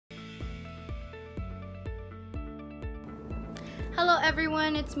Hello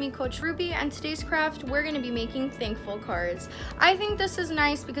everyone, it's me, Coach Ruby, and today's craft, we're going to be making thankful cards. I think this is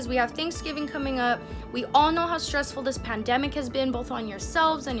nice because we have Thanksgiving coming up. We all know how stressful this pandemic has been, both on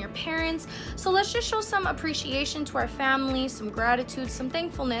yourselves and your parents. So let's just show some appreciation to our family, some gratitude, some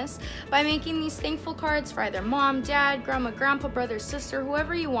thankfulness by making these thankful cards for either mom, dad, grandma, grandpa, brother, sister,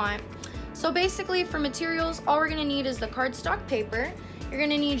 whoever you want. So basically for materials, all we're going to need is the cardstock paper. You're going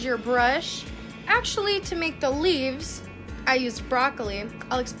to need your brush. Actually, to make the leaves, I used broccoli.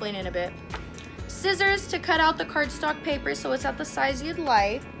 I'll explain in a bit. Scissors to cut out the cardstock paper so it's at the size you'd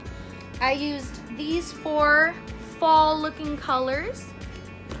like. I used these 4 fall looking colors.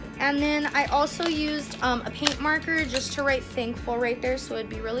 And then I also used a paint marker just to write thankful right there, so it'd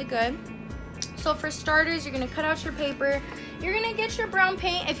be really good. So for starters, you're gonna cut out your paper. You're gonna get your brown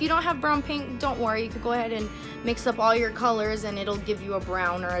paint. If you don't have brown paint, don't worry. You could go ahead and mix up all your colors and it'll give you a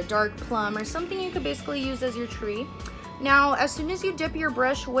brown or a dark plum or something you could basically use as your tree. Now, as soon as you dip your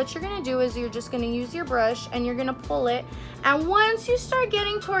brush, what you're gonna do is you're just gonna use your brush and you're gonna pull it. And once you start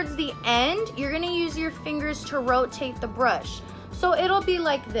getting towards the end, you're gonna use your fingers to rotate the brush. So it'll be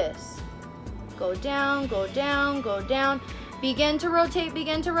like this. Go down, go down, go down. Begin to rotate,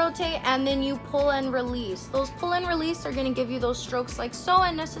 and then you pull and release. Those pull and release are gonna give you those strokes like so,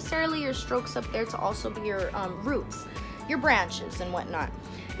 and necessarily your strokes up there to also be your roots, your branches and whatnot.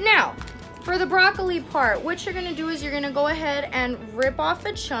 Now, for the broccoli part, what you're gonna do is you're gonna go ahead and rip off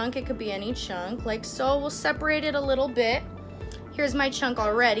a chunk. It could be any chunk, like so. We'll separate it a little bit. Here's my chunk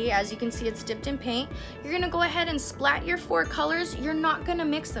already. As you can see, it's dipped in paint. You're gonna go ahead and splat your 4 colors. You're not gonna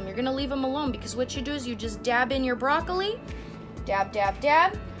mix them. You're gonna leave them alone because what you do is you just dab in your broccoli. Dab, dab,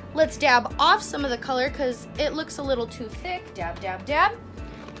 dab. Let's dab off some of the color because it looks a little too thick. Dab, dab, dab.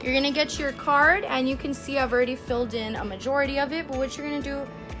 You're gonna get your card, and you can see I've already filled in a majority of it, but what you're gonna do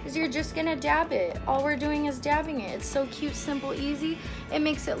is you're just gonna dab it. All we're doing is dabbing it. It's so cute, simple, easy. It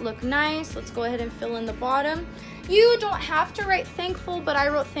makes it look nice. Let's go ahead and fill in the bottom. You don't have to write thankful, but I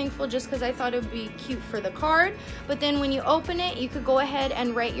wrote thankful just because I thought it would be cute for the card. But then when you open it, you could go ahead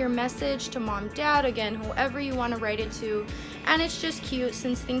and write your message to mom, dad, again, whoever you want to write it to. And it's just cute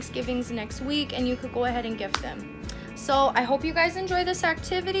since Thanksgiving's next week, and you could go ahead and gift them. So I hope you guys enjoy this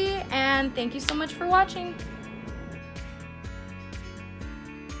activity, and thank you so much for watching.